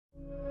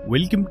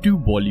Welcome to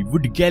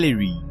Bollywood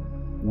Gallery.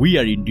 We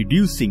are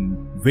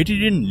introducing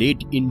veteran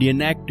late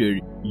Indian actor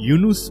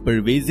Yunus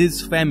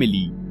Parvez's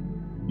family.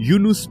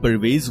 Yunus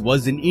Parvez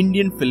was an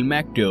Indian film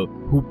actor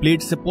who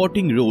played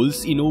supporting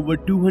roles in over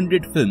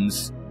 200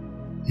 films.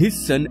 His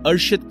son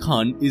Arshad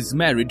Khan is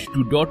married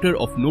to daughter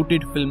of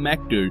noted film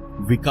actor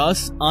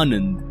Vikas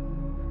Anand.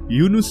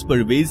 Yunus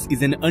Parvez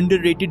is an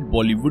underrated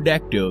Bollywood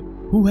actor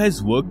who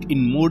has worked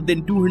in more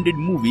than 200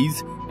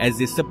 movies as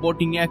a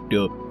supporting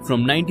actor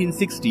from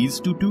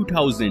 1960s to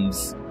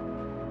 2000s.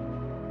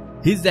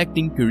 His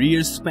acting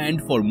career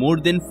spanned for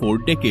more than 4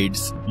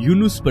 decades.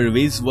 Yunus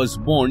Parvez was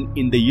born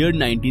in the year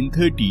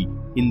 1930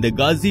 in the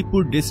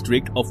Ghazipur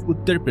district of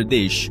Uttar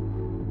Pradesh.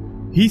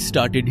 He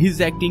started his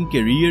acting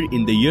career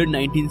in the year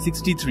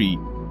 1963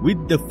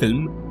 with the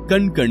film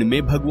Kan Kan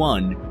Mein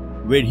Bhagwan,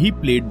 where he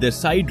played the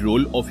side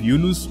role of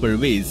Yunus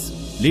Parvez.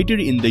 Later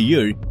in the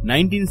year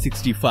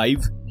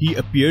 1965, he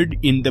appeared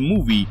in the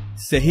movie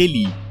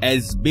Saheli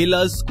as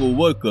Bela's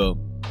co-worker.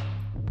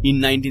 In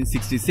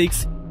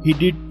 1966, he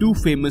did 2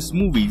 famous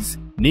movies,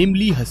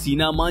 namely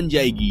Hasina Maan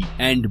Jayegi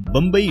and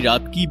Bambai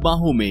Raat Ki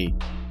Baahon Mein.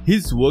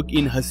 His work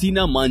in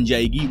Hasina Maan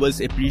Jayegi was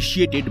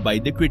appreciated by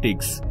the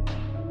critics.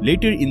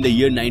 Later in the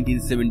year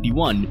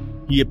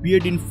 1971, he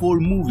appeared in 4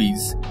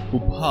 movies,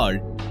 Uphaar,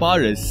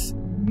 Paras,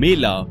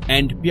 Mela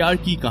and Pyar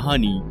Ki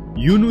Kahani.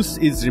 Yunus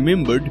is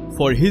remembered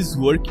for his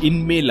work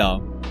in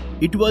Mela.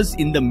 It was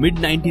in the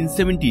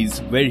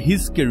mid-1970s where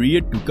his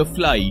career took a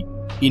fly.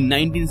 In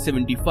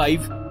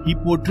 1975, he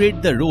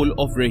portrayed the role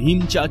of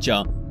Rahim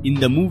Chacha in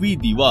the movie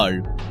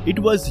Diwar. It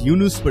was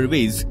Yunus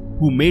Parvez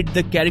who made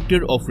the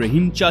character of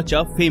Rahim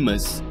Chacha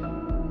famous.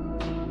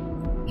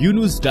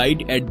 Yunus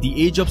died at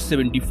the age of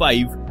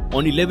 75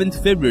 on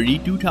 11th February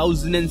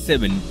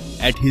 2007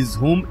 at his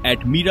home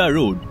at Mira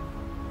Road.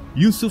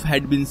 Yusuf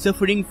had been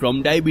suffering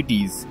from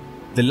diabetes.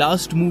 The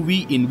last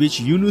movie in which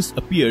Yunus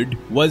appeared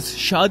was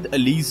Shad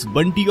Ali's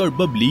Bunty Aur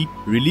Bubbly,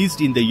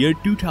 released in the year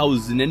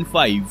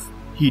 2005.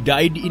 He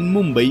died in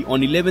Mumbai on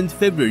 11th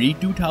February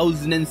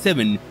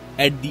 2007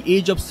 at the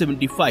age of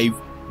 75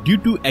 due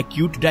to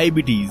acute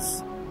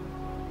diabetes.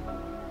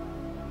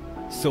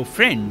 So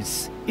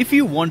friends, if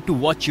you want to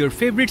watch your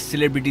favorite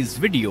celebrities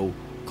video,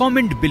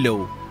 comment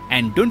below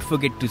and don't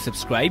forget to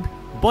subscribe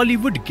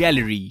Bollywood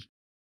Gallery.